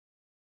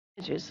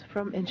images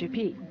from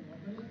NGP.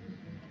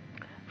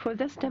 For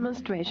this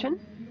demonstration,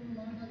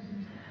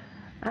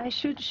 I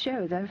should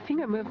show the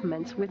finger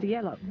movements with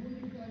yellow.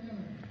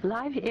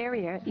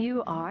 LiveArea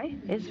UI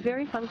is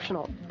very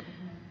functional,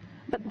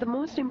 but the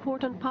most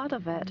important part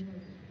of it,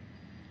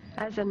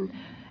 as an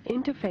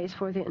interface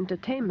for the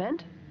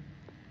entertainment,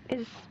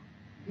 is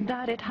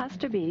that it has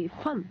to be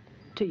fun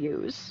to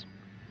use.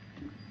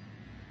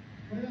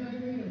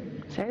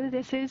 So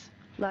this is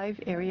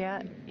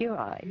LiveArea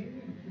UI.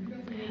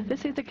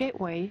 This is the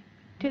gateway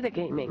to the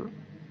gaming.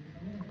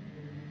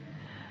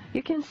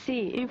 You can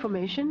see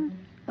information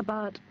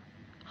about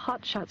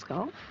Hot Shots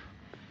Golf.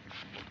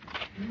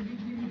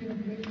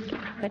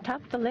 I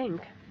tap the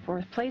link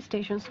for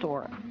PlayStation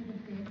Store.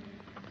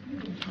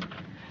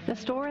 The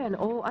store and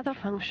all other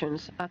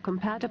functions are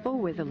compatible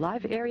with the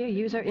LiveArea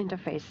user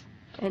interface,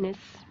 and its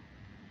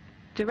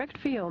direct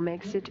feel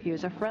makes it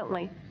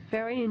user-friendly,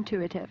 very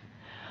intuitive.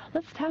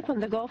 Let's tap on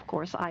the golf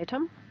course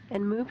item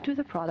and move to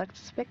the product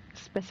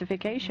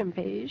specification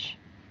page.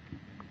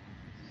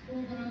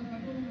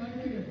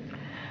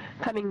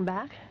 Coming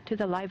back to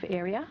the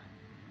LiveArea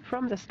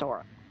from the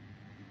store.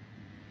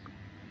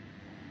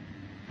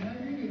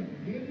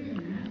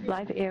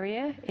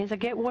 LiveArea is a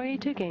gateway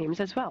to games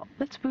as well.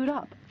 Let's boot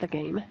up the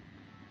game.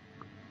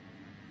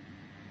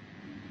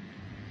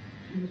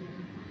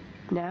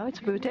 Now it's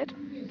booted.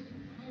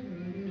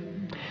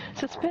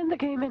 Suspend the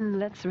game and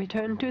let's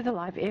return to the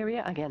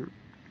LiveArea again.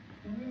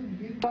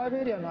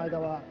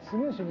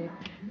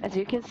 As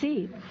you can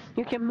see,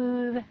 you can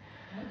move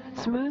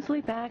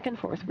smoothly back and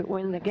forth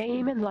between the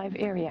game and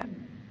LiveArea.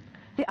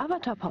 The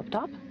avatar popped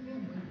up.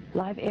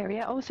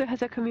 LiveArea also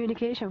has a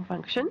communication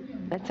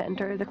function. Let's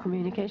enter the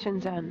communication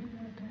zone.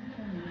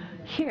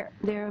 Here,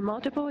 there are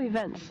multiple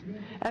events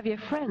of your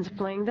friends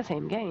playing the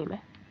same game.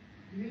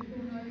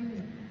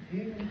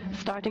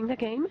 Starting the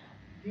game,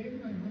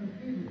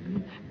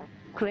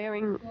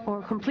 clearing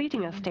or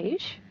completing a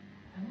stage,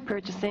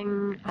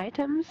 purchasing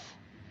items,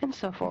 and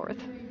so forth.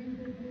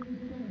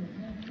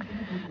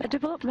 A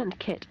development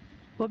kit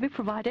will be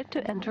provided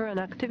to enter an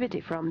activity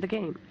from the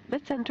game.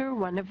 Let's enter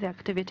one of the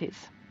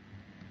activities.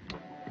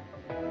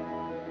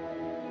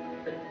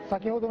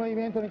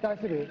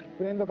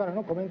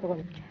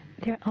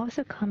 There are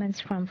also comments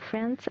from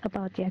friends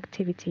about the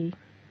activity.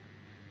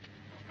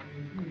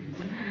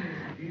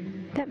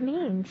 That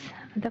means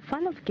the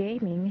fun of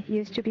gaming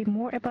used to be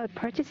more about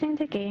purchasing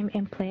the game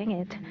and playing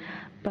it,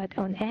 but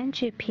on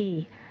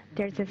NGP,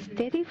 there's a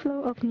steady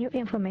flow of new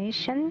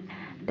information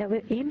that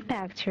will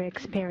impact your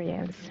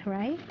experience,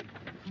 right?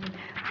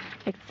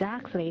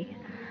 Exactly.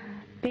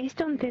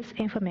 Based on this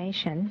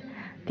information,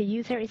 the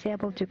user is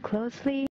able to closely